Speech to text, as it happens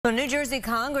So New Jersey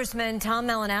Congressman Tom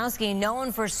Malinowski,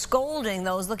 known for scolding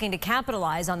those looking to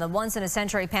capitalize on the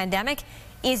once-in-a-century pandemic,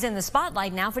 is in the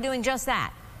spotlight now for doing just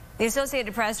that. The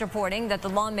Associated Press reporting that the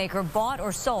lawmaker bought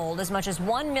or sold as much as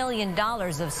 $1 million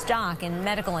of stock in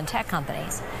medical and tech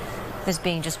companies. This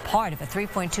being just part of a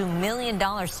 $3.2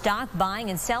 million stock buying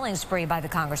and selling spree by the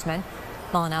congressman.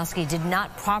 Malinowski did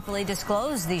not properly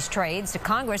disclose these trades to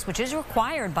Congress, which is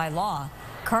required by law.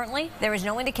 Currently, there is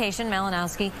no indication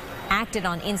Malinowski acted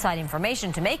on inside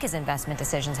information to make his investment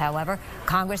decisions. However,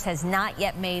 Congress has not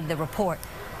yet made the report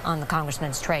on the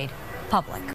congressman's trade public.